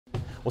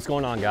What's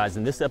going on, guys?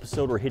 In this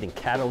episode, we're hitting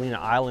Catalina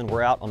Island.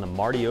 We're out on the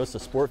MarDiosa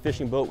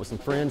Sportfishing Boat with some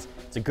friends.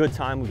 It's a good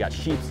time. We got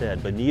Sheepshead,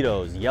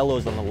 Bonitos,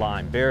 Yellows on the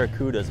line,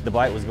 Barracudas. The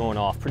bite was going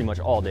off pretty much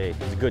all day. It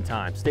was a good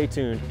time. Stay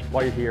tuned.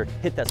 While you're here,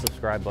 hit that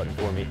subscribe button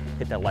for me.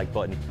 Hit that like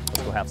button.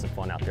 Let's go have some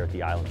fun out there at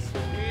the islands.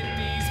 Hit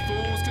these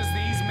fools, 'cause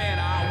these men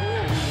are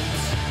wolves.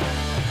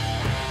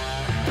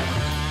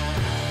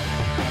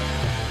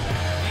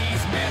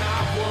 These men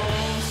are wolves.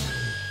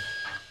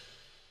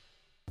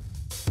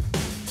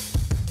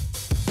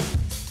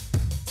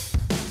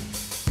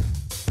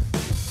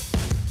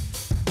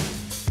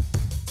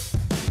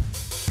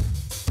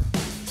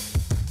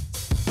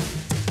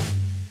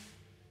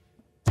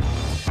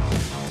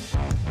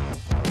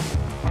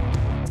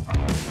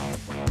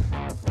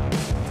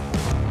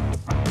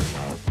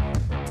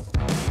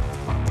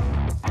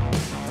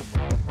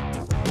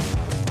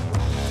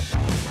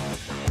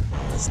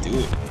 Let's do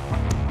it.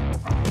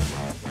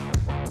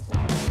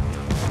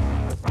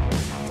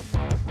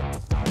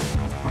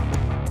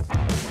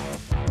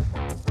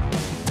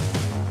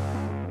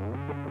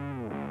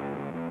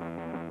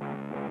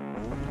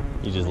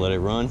 You just let it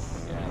run?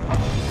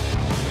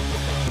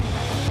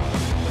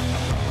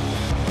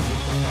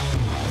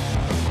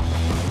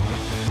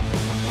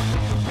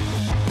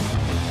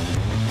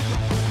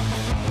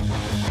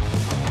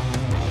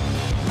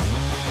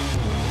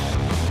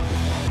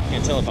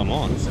 Can't tell if I'm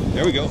on.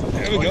 There we go.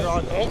 There we go.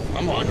 Oh,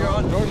 I'm on. You're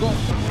on. Go.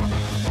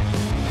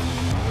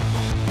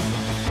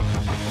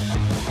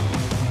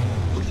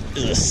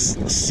 There's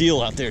a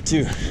seal out there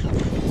too.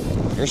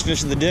 First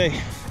fish of the day.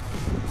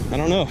 I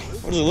don't know.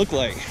 What does it look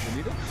like?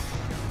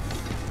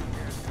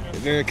 The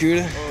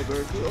Barracuda? Oh,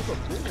 Barracuda. That's a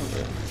big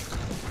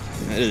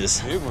one. That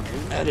is. Big one,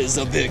 dude. That is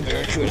a big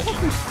Barracuda.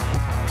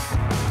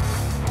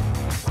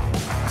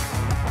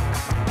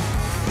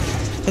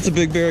 That's a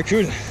big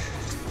Barracuda.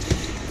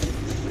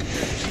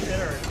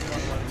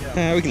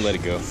 We can let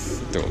it go.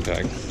 Throw it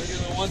back.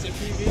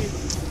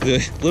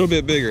 A little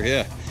bit bigger,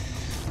 yeah.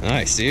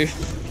 Nice, dude.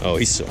 Oh,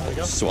 he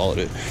swallowed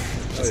it.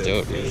 That's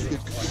dope, dude.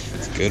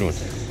 It's a good one.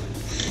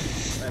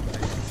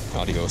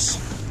 Adios.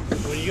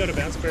 When you go to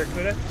bounce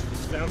Barracuda,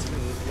 just bounce and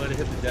let it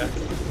hit the deck.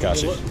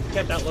 Gotcha. If you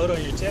kept that load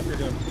on your tip, you're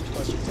doing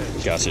plus your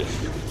tip. Gotcha.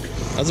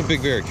 That's a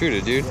big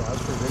Barracuda, dude. Yeah,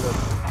 that's pretty big.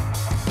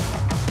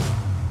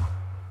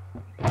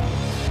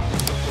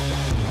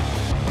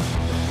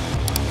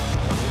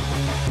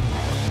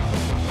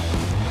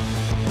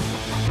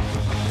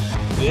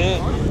 Yeah.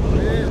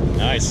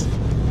 Nice.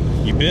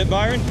 You bit,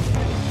 Byron?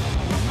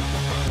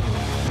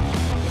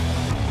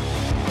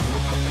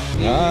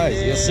 Nice.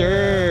 Yeah. Yes,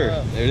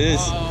 sir. There it is.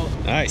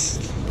 Nice.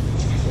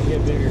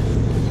 Get bigger.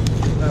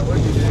 That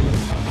would be big.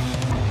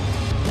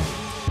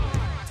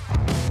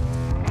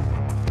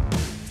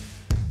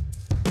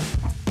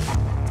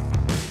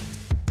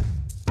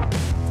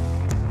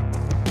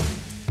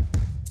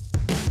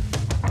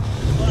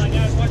 Hold on,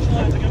 guys. Watch your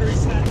lines. I gotta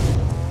reset.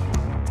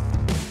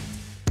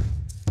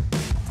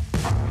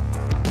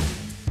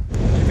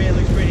 Your man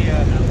looks pretty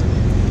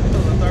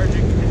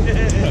lethargic. I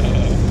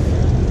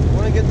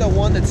want to get the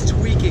one that's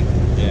tweaking.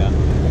 Yeah.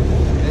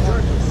 Hey,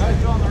 Jordan, how'd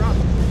you go on the run?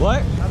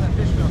 What? How'd that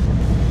fish feel?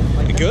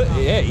 Like Good.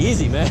 Yeah,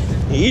 easy, man.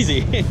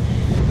 Easy. Yes,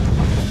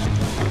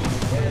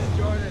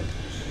 Jordan.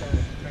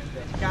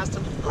 Cast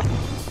him.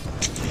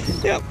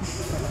 Yep.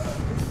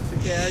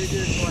 Okay, I already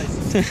did it twice.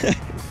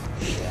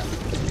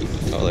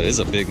 Oh, that is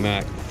a Big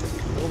Mac.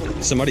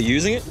 Somebody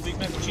using it? Big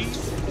Mac and cheese.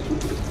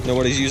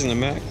 Nobody's using the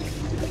Mac?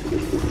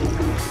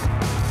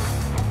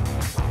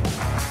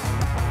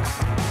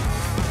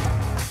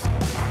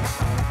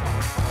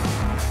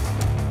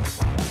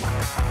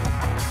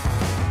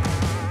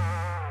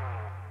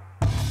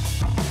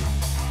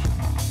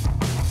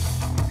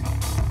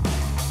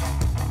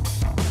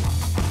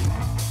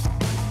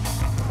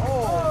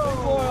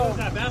 Is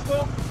that bass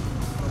boil?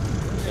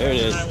 There it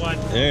is.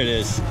 There it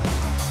is.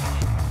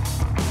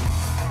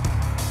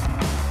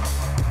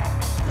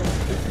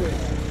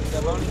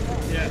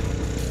 Yeah.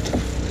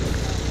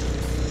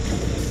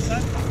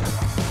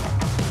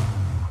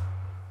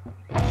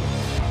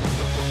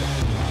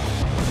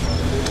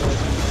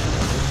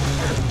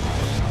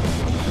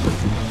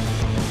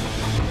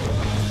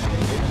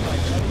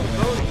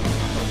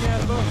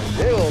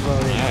 Big old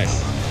bony. Nice.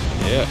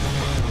 Yeah.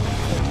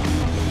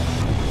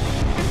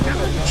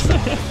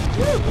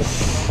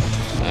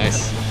 Nice.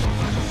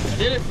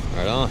 Did it.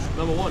 Right on.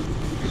 Number one.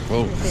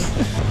 Whoa.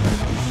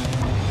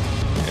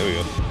 There we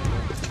go.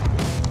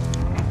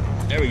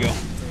 There we go.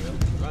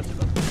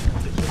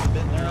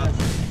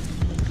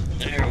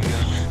 There we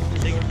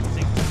go.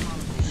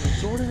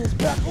 Jordan is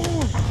back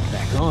on.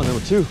 Back on,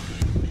 number two.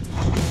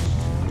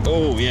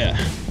 Oh, yeah.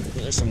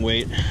 There's some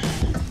weight.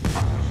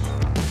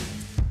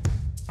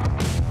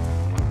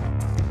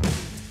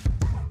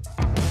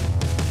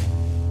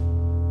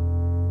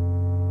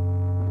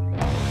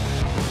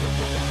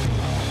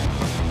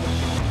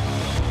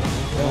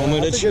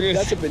 Moment of truth.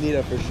 That's a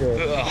Bonito for sure.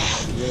 Ugh.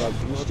 You're like,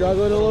 you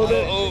struggling a little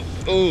bit?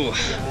 Oh.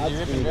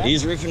 Yeah,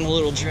 He's ripping a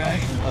little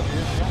track.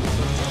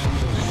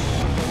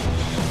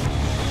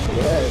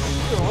 Yes.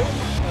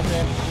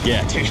 there?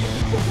 Yeah, dude.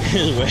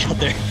 It's way out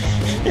there.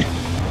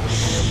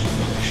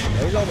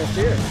 He's almost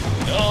here.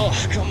 Oh,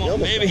 come on,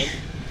 baby.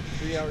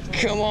 3 hours.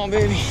 Come on,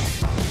 baby.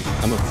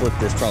 I'm gonna flip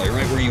this probably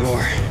right where you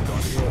are.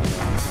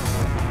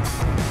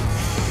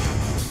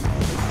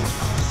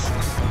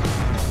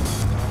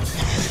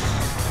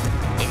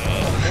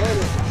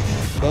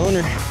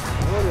 Boner.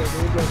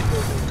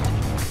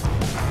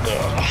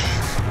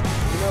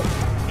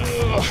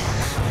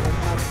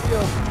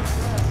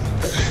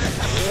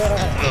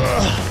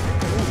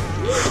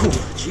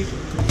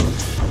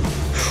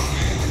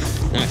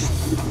 Nice.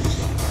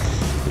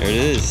 There it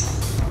is.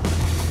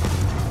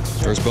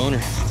 First boner.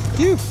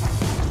 Phew.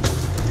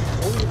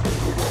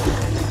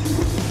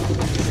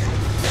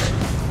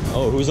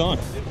 Oh, who's on?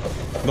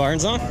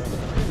 Byron's on?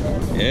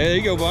 Yeah, there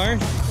you go, Byron.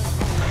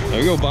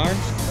 There you go, Byron.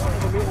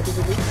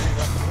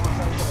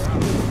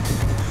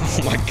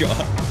 Oh my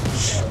God.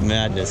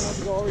 Madness.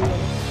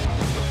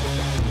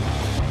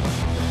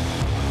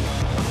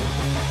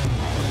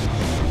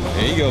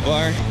 There you go,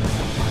 Byron.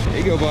 There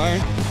you go,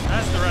 Byron.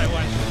 That's the right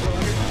one.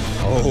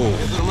 Oh,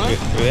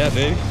 yeah,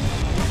 baby.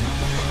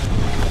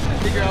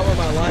 Figure out where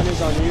my line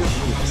is on you.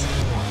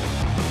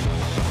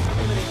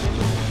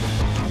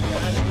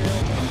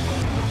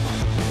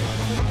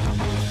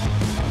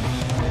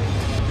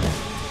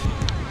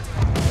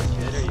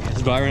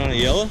 Is Byron on a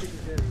yellow?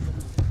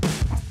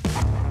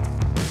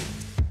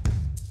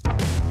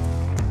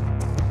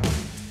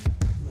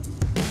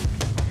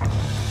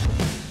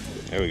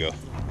 There we go.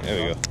 There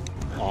we go.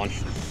 On.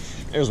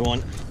 There's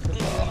one.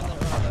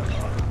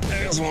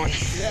 There's one.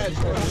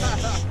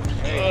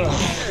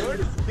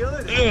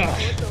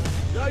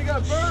 No, you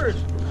got a bird.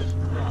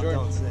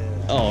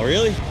 Oh,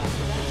 really?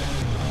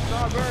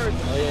 Saw a bird.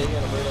 Oh yeah, you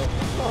got a bird.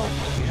 Oh.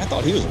 I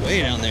thought he was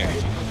way down there.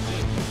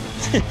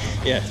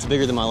 Yeah, it's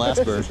bigger than my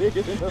last bird.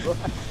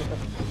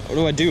 What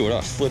do I do? What do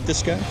I flip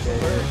this guy?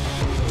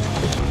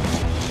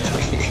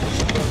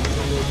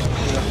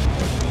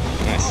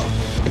 Nice.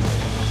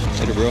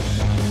 Later, bro.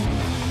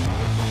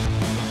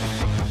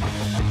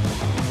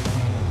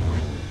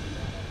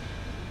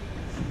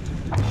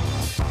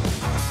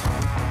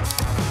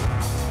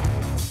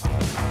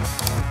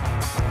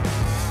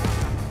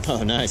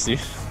 Oh, nice, dude.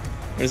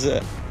 What is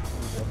that?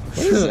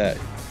 What is that?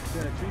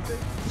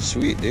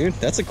 Sweet, dude.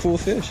 That's a cool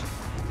fish.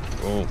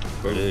 Oh,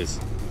 there it is.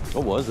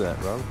 What was that,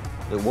 bro?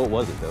 What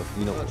was it, though?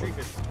 You know what? Tree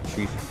fish.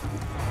 Tree fish.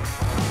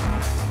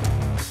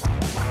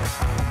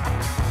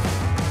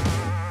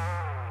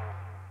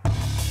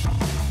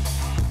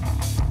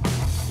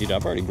 Dude,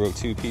 I've already broke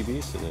 2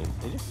 PBs today.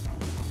 Did you?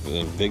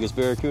 The biggest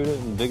barracuda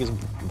and the biggest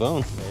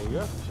bone. There you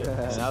go. Yeah.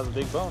 That was a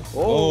big bone.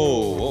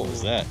 Oh, what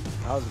was that?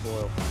 That was a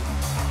boil.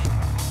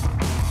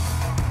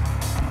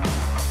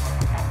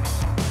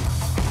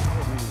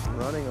 He's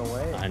running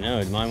away. I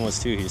know, mine was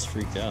too. He just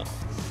freaked out.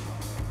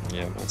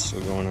 Yeah, that's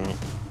still going on.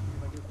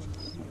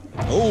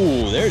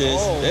 Oh, there it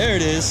is. Oh. There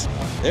it is.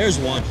 There's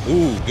one.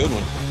 Ooh, good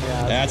one.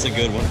 Yeah, that's a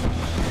good one.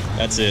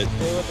 That's it.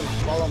 Stay with him.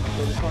 Follow him.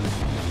 Stay this corner.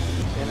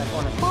 Stay in that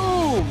corner.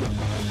 Boom!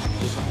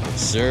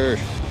 Sir.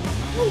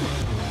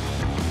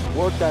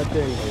 Work that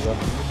thing. There you go.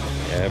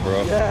 Yeah,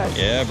 bro. Yes.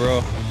 Yeah,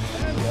 bro.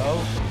 There you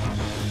go.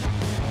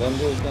 Let him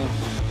do his thing.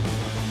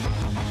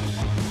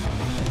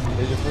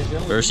 Here's your first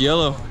yellow. First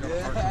yellow.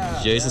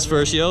 Yeah. Jason's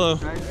first yellow.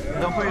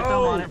 Don't put your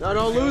thumb on it. No,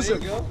 don't lose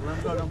it. Let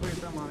him go. Don't put your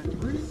thumb on it.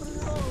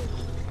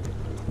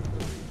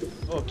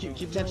 Oh,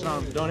 keep tension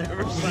on him. Don't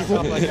ever slap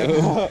off like that.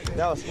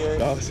 That was scary.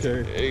 That was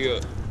scary. There you go.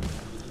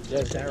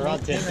 Yeah, that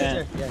rod tip,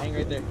 man. Yeah, hang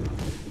right there.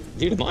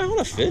 Dude, am I on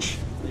a fish?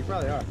 You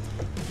probably are.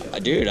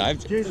 Dude,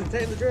 Jason,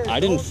 take the drag. I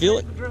didn't feel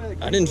it.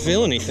 I didn't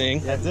feel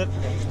anything. That's it.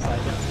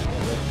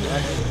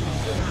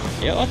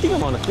 Yeah, I think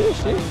I'm on a fish,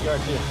 dude. You are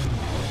too.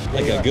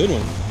 Like a good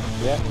one.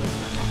 Yeah.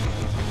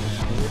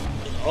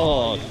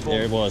 Oh,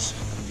 there it was.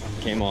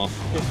 Came off.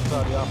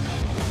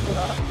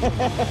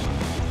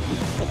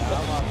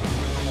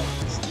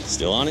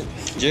 Still on it,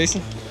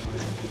 Jason?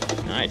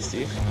 Nice,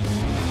 dude.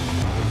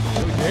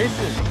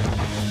 Jason.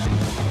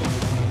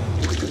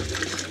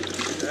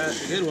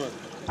 That's a good one.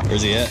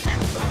 Where's he at?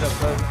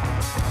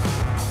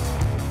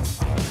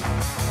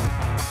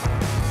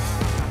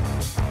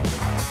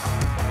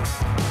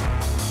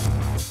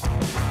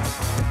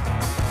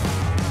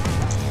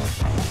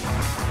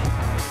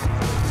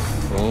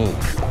 Oh.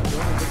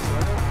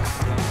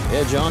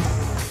 Yeah, John.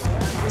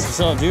 What's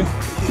up, dude?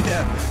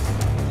 Yeah.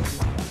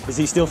 Is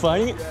he still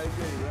fighting it?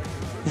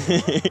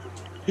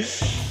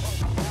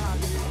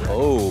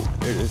 Oh,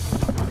 there it is.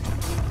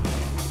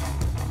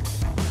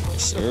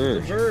 Yes,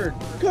 sir. Bird.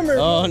 Come here.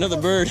 Oh, another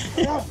bird.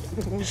 Still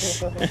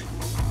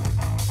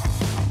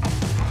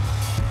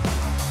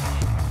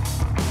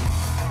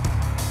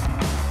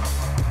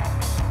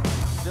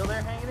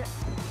there hanging it?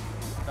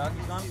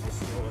 Doggy's gone?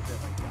 Still with it.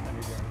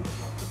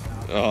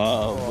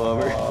 Oh,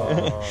 bummer.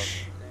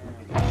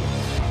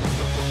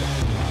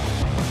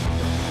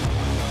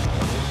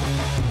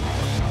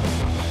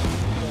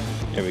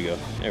 There we go.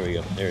 There we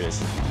go. There it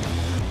is.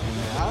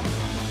 Yeah?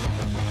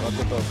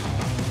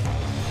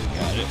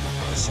 Got it.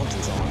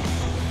 Something's on.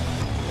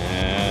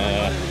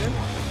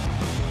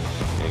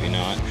 There you maybe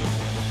not.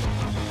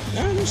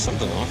 No, there's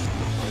something on.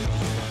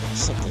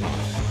 Something on.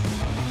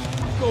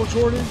 Go,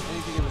 Jordan.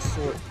 Anything of the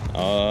sort.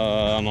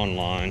 I'm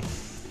online.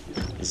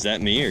 Is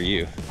that me or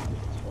you?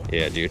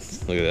 Yeah, dude.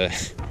 Look at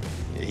that.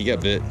 Yeah, he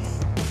got bit.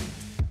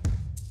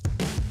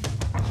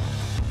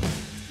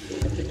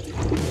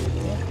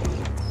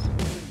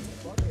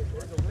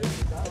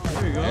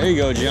 There you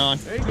go, John.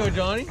 There you go,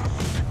 Johnny.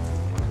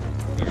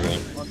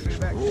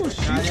 Ooh,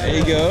 there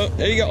you go.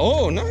 There you go.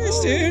 Oh, nice,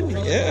 dude.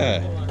 Yeah.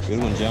 Good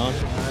one, John.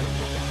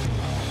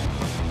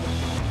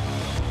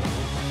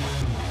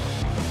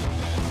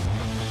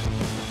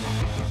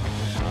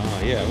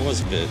 Oh, yeah, it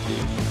was a bit,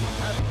 dude.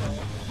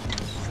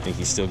 Think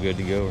he's still good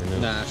to go or no?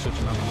 Nah, shut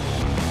your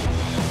mouth.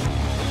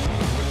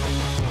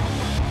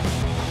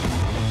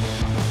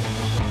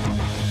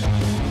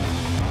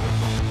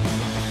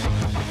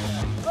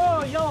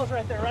 Yellow's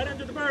right there, right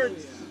under the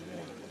birds.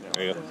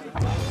 There you go.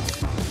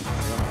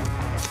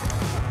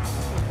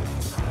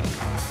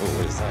 Oh,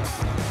 what is that?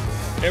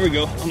 There we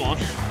go. I'm on.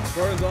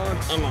 Jordan's on.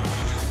 I'm on.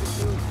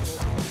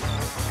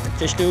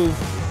 Fish tube.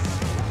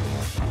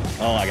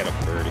 Oh, I got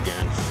a bird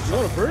again. You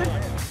want a bird?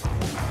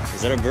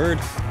 Is that a bird?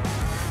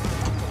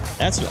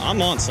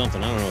 I'm on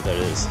something. I don't know what that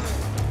is.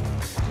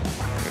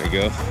 There we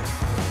go.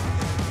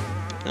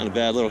 Not a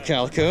bad little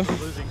calico.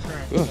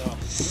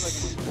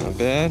 Not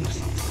bad.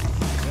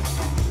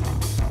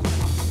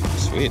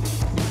 Sweet.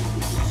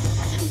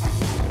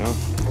 Well,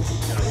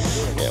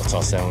 yeah, I'll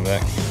toss that one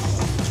back.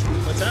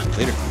 What's that?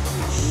 Later.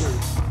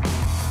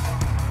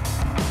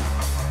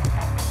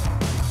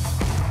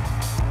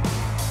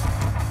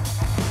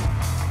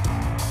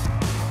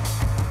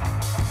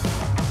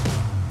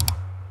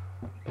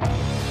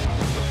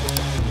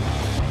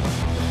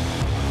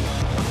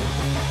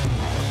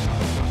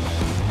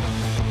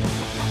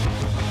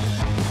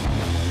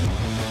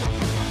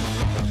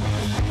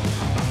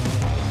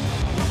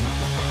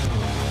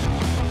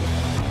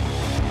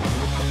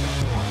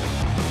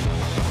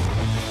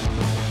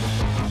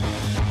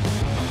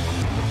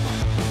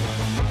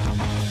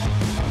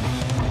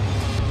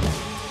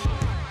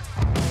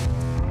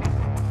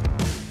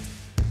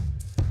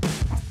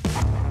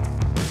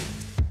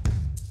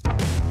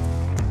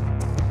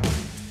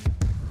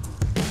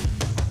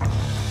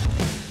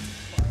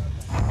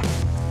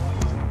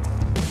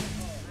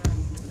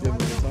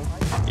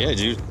 Yeah,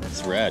 dude,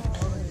 it's rad.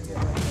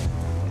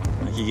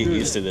 I can get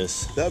used to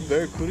this. That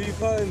Barracuda you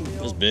caught,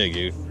 It was big,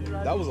 dude.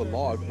 that was a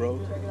log, bro.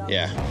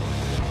 Yeah.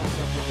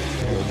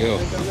 There we go.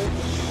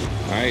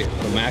 All right,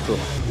 the mackerel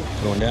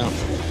going down.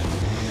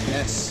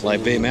 Yes.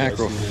 Light bait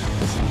mackerel.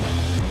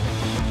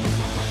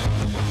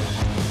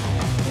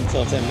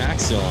 Tell if that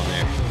mac's still on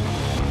there.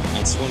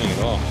 Not swimming at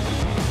all.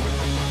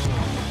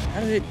 How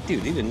did it,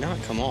 dude? They did not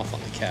come off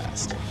on the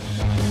cast.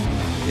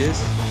 It is.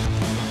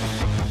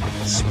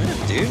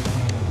 Swim, dude.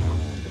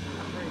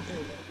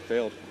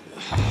 Failed.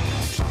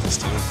 Let's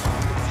do it.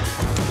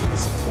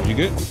 Are you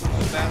good?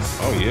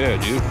 Oh yeah,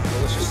 dude.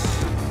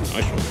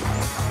 Nice one.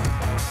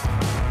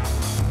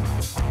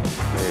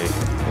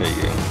 There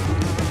you go.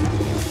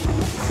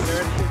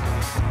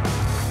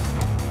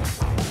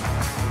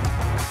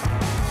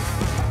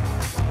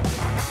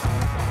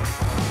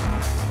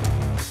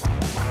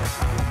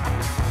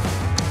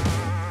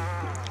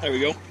 There we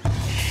go.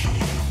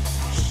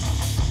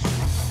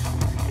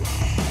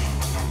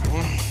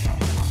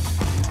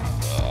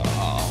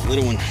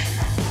 Little one.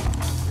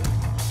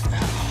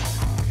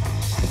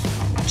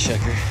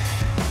 Checker.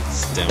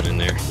 It's down in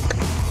there.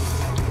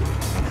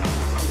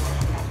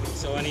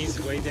 So when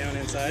he's way down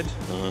inside,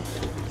 Uh-huh.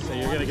 so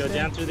you're gonna go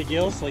down through the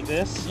gills like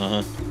this.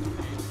 Uh-huh.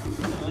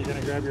 You're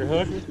gonna grab your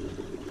hook.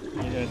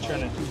 And you're gonna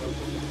turn it.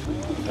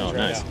 Oh, right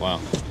nice. out. Wow.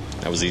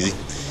 That was easy.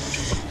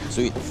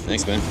 Sweet.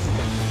 Thanks, man.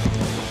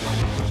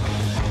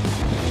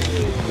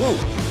 Whoa.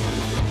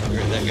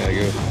 Where did that guy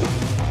go?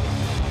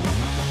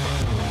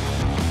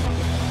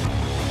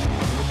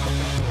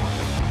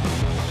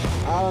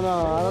 I don't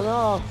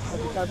know.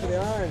 That's the type of the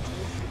iron.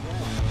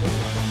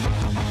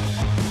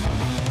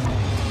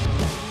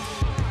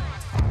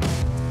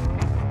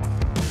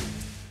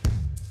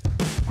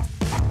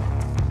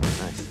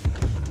 Nice.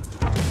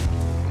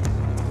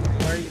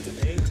 Why are you using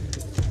 8?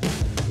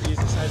 Use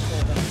the size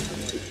 12.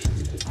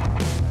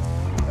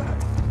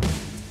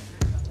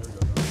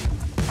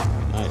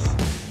 Nice.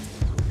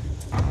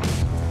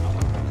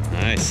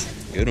 Nice.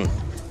 Good one.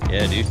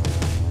 Yeah, dude.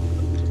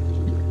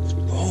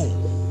 Boom.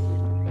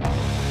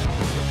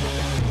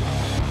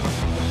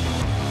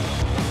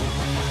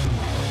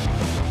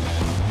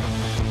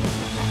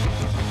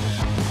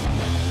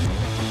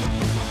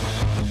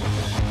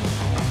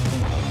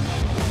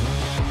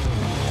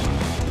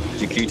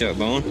 Did you keep that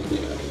bone?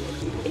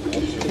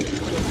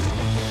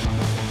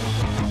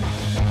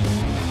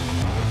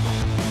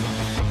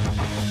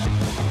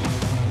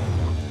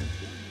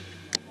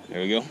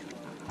 There we go.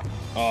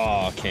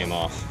 Oh, came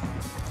off.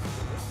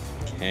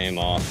 Came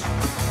off.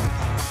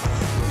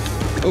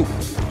 Oh.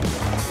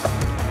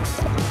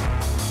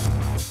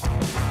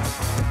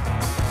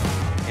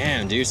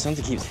 Damn, dude,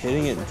 something keeps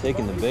hitting it and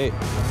taking the bait.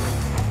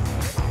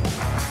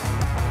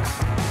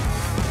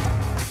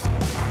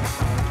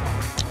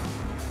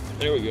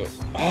 There we go.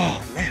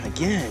 Oh, man,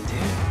 again,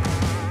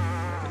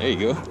 dude. There you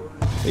go.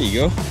 There you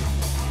go.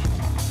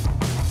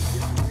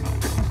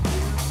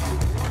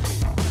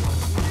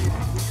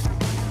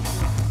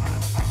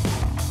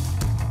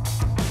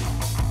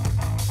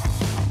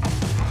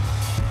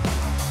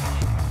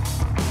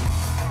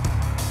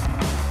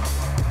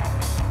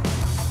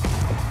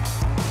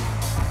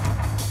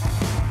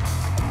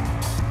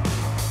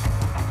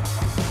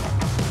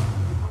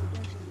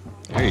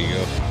 There you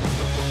go.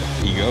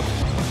 There you go.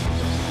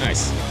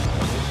 Nice.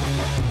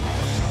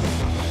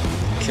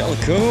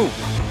 Calico.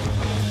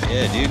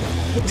 Yeah, dude.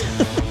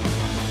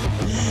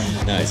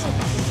 Nice.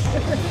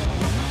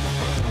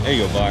 There you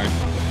go, Byron.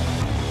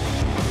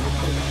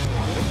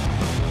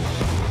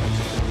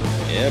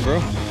 Yeah, bro.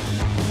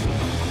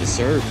 Yes,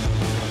 sir.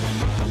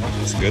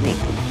 That's a good one.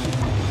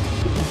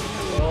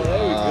 Oh,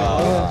 there we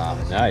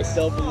go. Nice.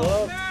 Double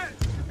up.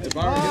 Oh,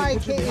 I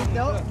can't.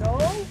 No.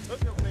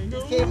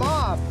 He came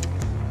off.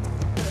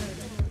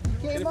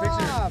 He came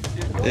off.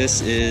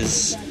 This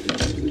is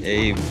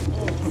a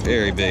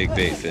very big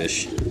bait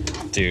fish.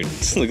 Dude,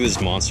 look at this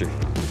monster.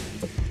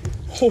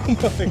 Oh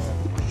my.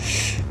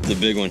 It's a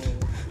big one.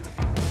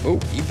 Oh,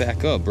 you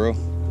back up, bro.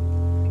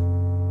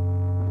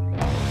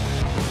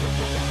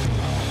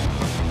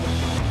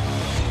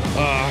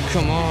 Ah,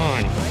 come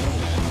on.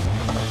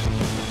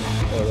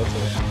 Oh, that's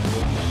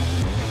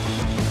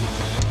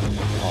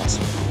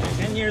Awesome.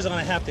 10 years on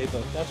a half day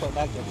boat. That's what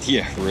that gets.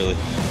 Yeah, really.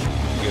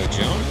 You go,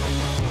 John.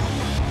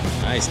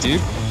 Nice,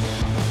 dude.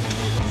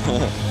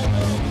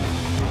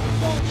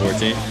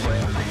 14.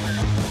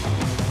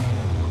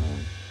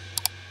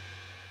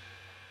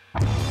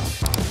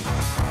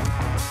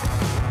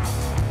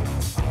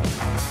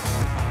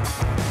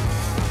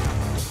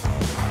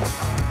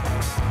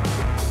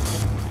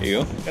 There you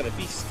go. Got a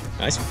beast.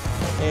 Nice one.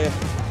 Yeah.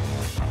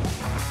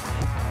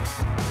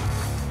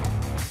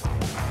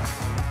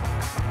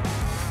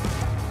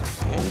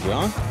 And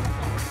John.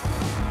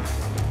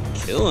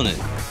 Killing it.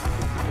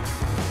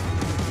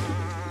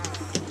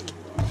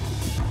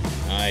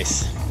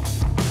 Nice.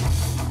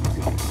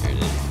 There it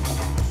is.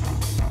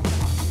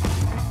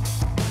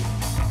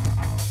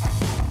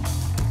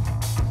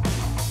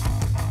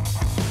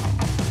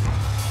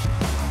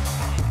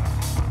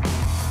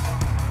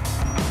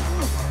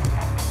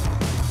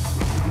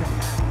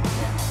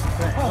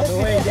 On the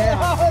way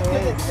down.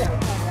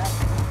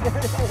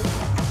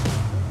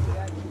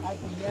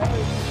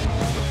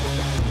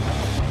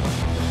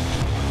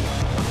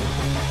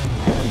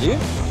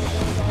 Dude.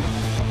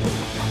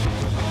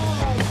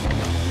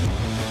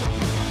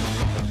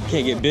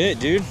 Can't get bit,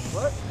 dude.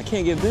 What? I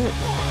can't get bit.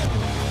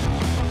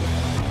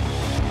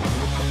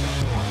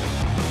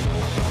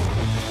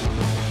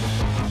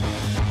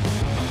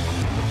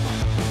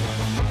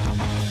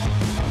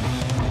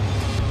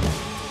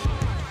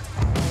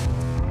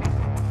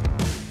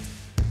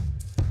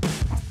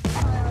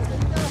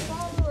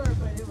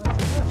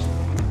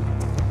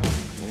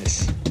 Nice.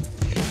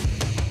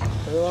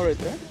 parallel right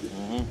there.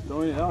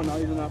 Throwing it out, not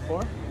even that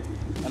far.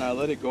 And I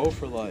let it go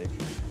for like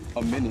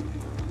a minute.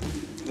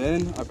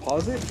 Then I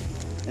pause it,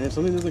 and if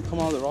something doesn't come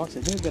out of the rocks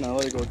and hit, then I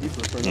let it go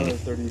deeper for another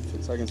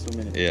 30 seconds to a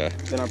minute. Yeah.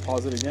 Then I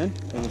pause it again,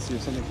 and then see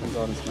if something comes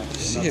out and smash it.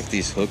 See if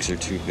these hooks are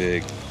too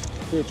big.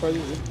 Here, try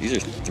these. These are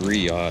 3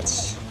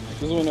 yachts.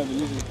 This one I've been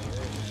using.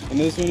 And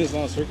this one is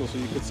not a circle, so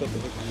you could set the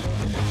hook on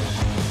it.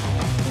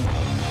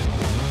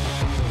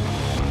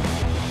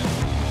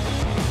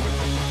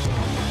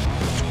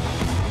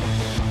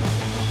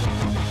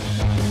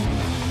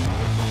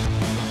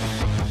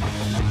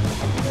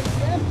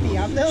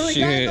 I'm the only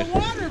guy in the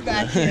water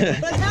back here.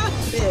 What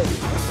happened?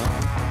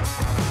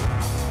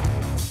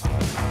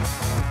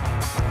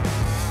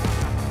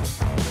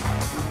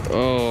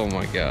 Oh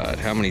my God,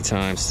 how many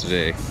times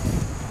today?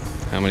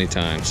 How many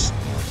times?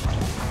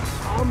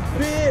 I'm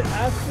bit.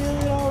 I feel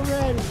it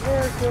already.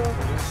 Erica.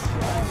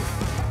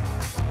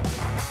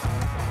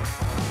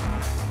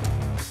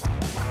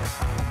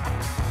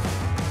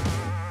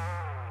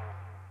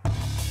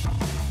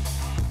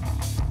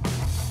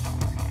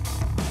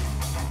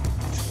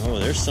 Oh,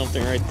 there's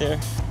something right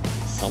there.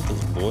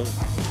 Something's boiling.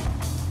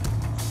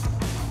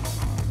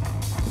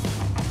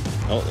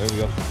 Oh, there we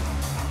go.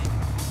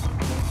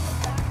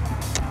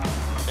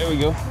 There we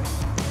go.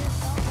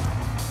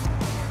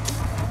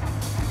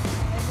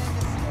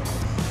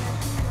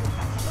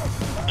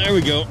 There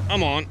we go.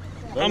 I'm on.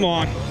 I'm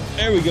on.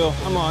 There we go.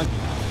 I'm on.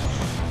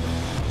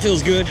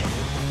 Feels good.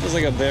 Feels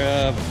like a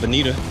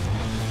Bonito.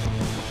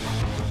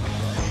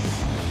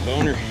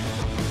 Boner.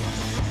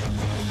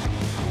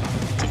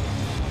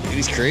 Dude,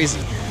 he's crazy.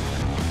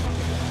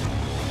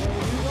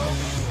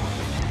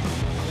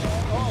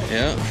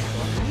 Yeah.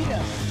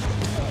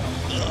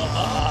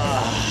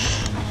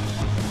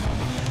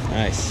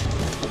 Nice.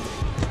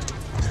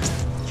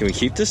 Can we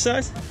keep this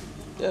size?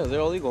 Yeah, they're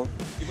all legal.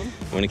 Keep them?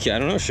 Wanna keep? I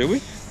don't know. Should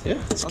we? Yeah,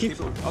 let's keep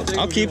it.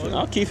 I'll keep it.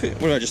 I'll keep it.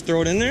 What do I just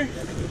throw it in there?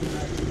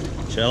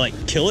 Should I like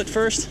kill it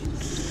first,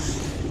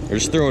 or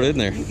just throw it in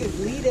there? You could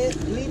bleed it,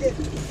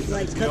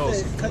 like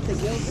cut the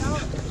gills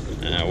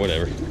out.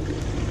 Whatever.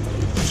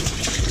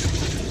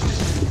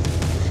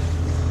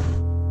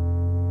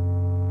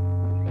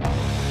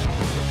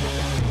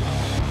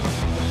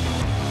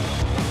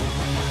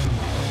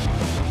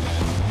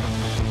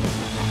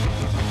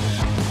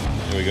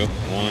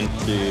 1,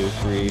 2,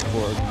 3,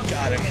 4.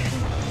 Got him.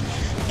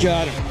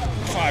 Got him.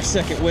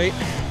 5-second wait.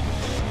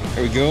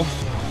 There we go.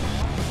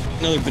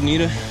 Another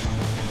bonito.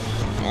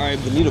 All right,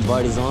 bonito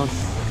bite is on.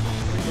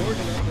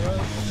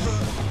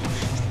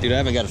 Dude, I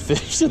haven't got a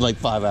fish in like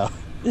 5 hours.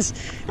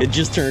 It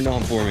just turned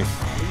on for me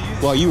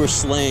while you were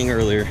slaying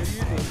earlier.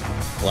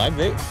 Live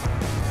bait?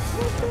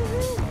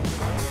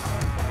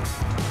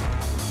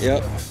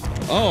 Yep.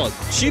 Oh,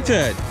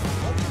 sheephead.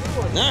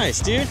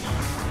 Nice, dude.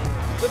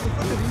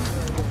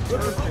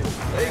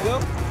 There you go.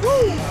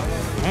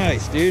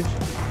 Nice, dude.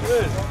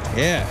 Good.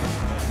 Yeah.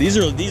 These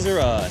are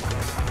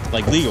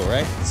like legal,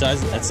 right?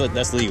 Size.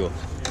 That's legal.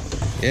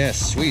 Yeah,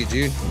 sweet,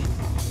 dude.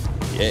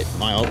 Yeah,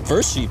 my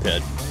first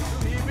sheephead.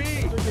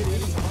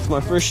 It's my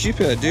first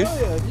sheephead, dude. Oh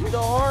yeah, you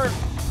go hard.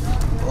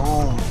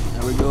 Boom.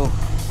 There we go.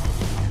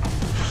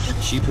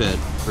 Sheephead.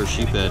 First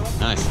sheephead.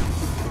 Nice.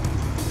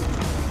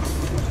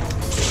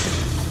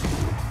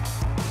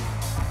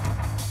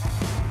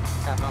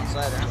 Tap on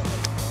slider, huh?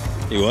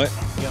 You what?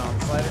 You on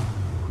the slider?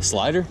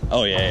 Slider?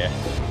 Oh yeah, yeah.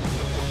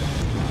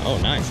 Oh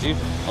nice, dude.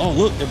 Oh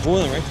look, they're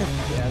boiling right there.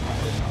 Yeah.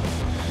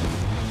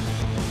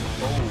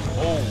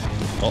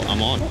 Oh,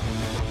 I'm on.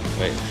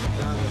 Wait,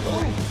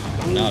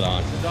 I'm not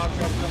on.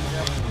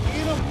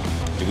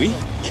 Did we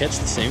catch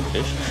the same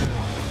fish?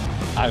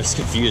 I was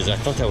confused. I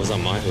thought that was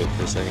on my hook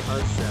for a second.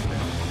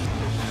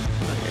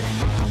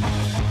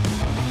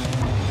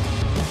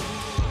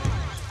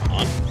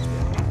 On.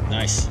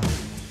 Nice.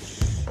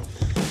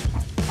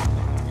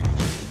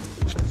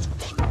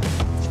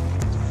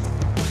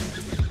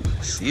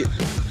 See it?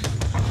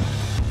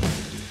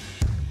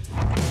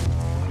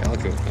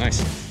 Calico,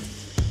 nice.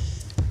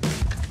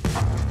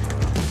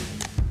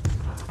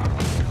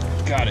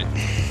 Got it.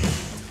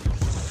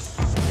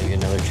 Maybe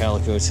another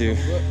calico too.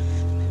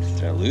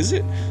 Did I lose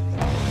it?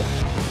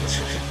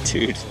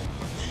 Dude.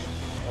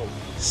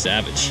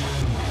 Savage.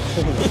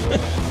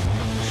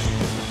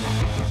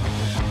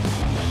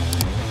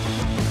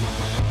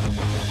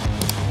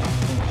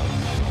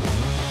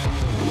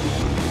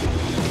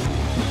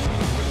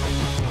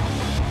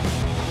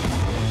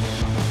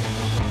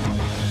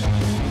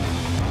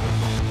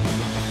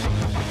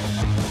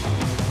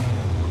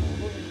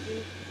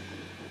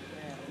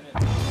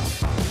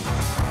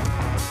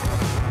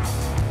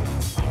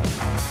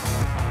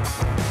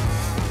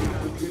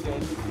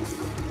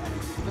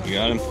 You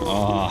got him?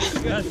 Oh,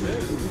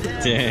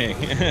 dang.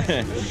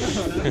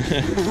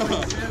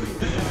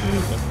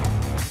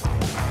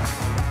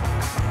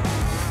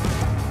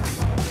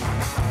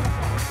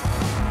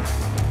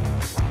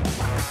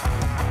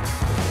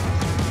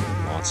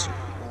 Monster.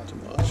 Too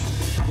much.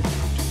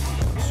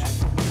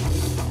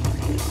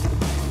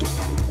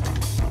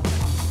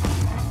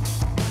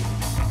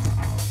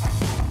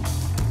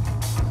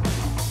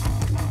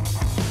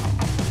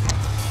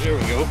 There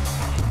we go.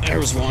 There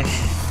was one.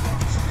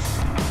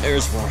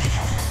 There's one.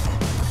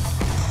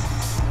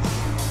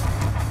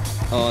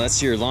 Oh,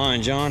 that's your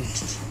line, John.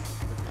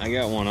 I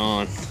got one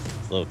on.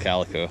 Little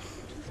calico.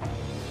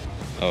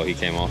 Oh, he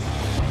came off.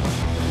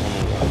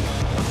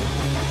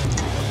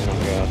 Oh my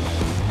god.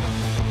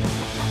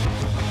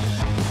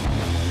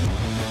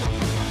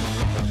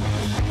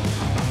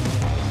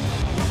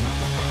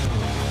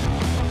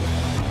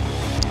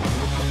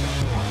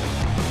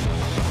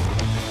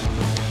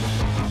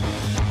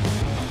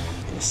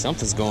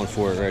 Something's going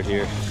for it right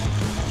here.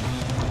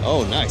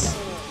 Oh, nice.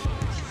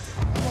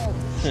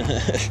 You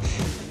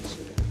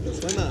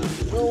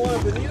don't want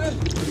a bonita?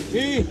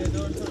 Me?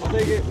 I'll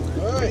take it.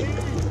 All right.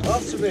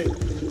 Officer bait.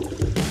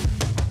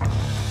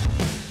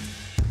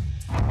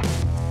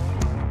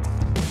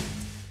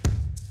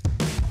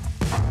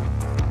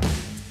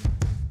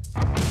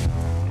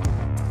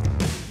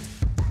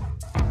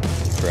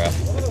 Crap.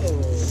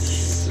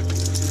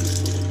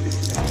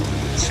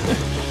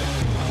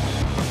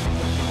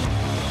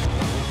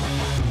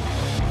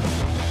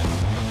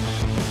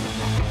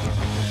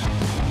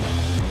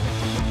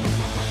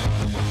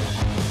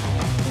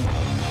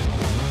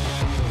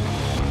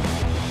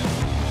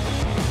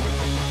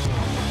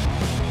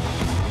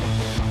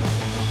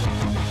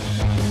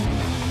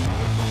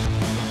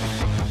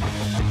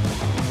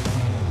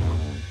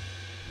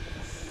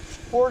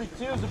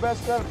 .42 is the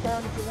best cut of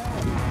pound you can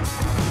have.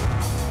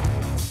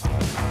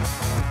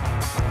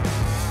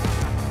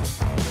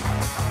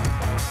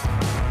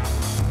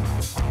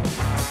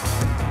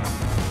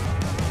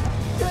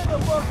 Get the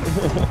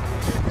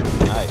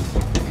fucking Nice.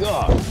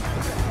 God.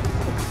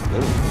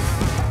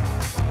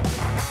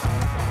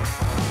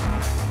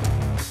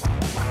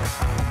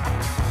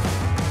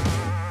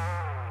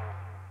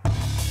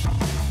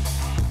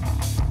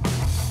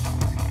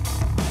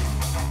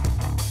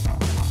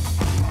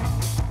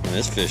 And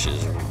this fish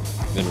has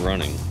been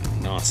running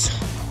nonstop.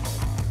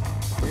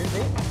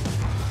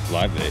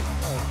 Live bait.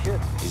 Oh, shit.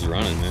 He's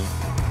running, man.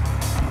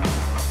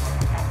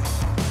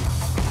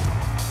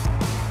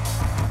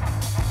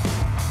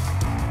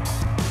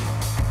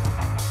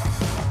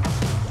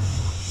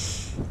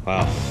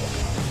 Wow.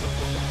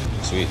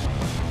 Sweet.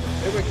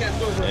 Everybody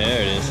cast over.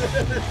 There it is.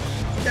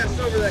 Cast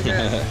over that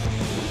guy.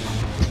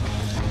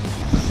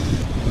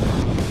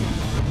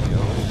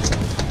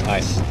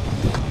 Nice.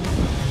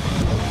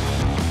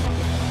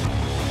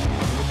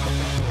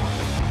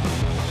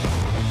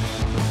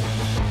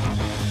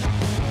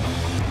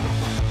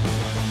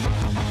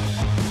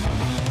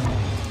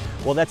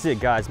 Well, that's it,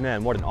 guys.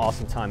 Man, what an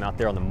awesome time out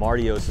there on the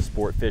MarDiosa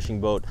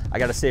Sportfishing Boat. I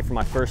gotta say, for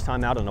my first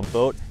time out on a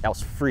boat, that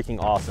was freaking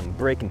awesome.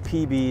 Breaking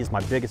PBs,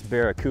 my biggest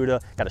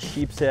Barracuda, got a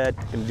Sheepshead,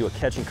 gonna do a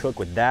catch and cook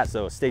with that,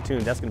 so stay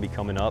tuned, that's gonna be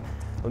coming up.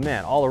 But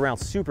man, all around,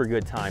 super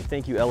good time.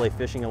 Thank you, LA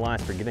Fishing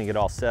Alliance, for getting it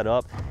all set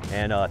up.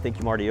 And thank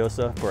you,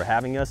 MarDiosa, for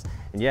having us.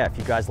 And yeah, if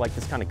you guys like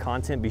this kind of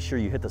content, be sure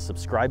you hit the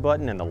subscribe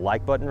button and the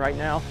like button right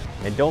now.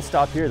 And don't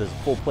stop here. There's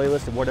a full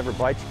playlist of whatever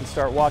bites you can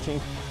start watching.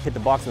 Hit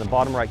the box in the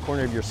bottom right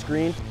corner of your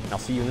screen, and I'll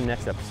see you in the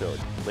next episode.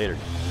 Later.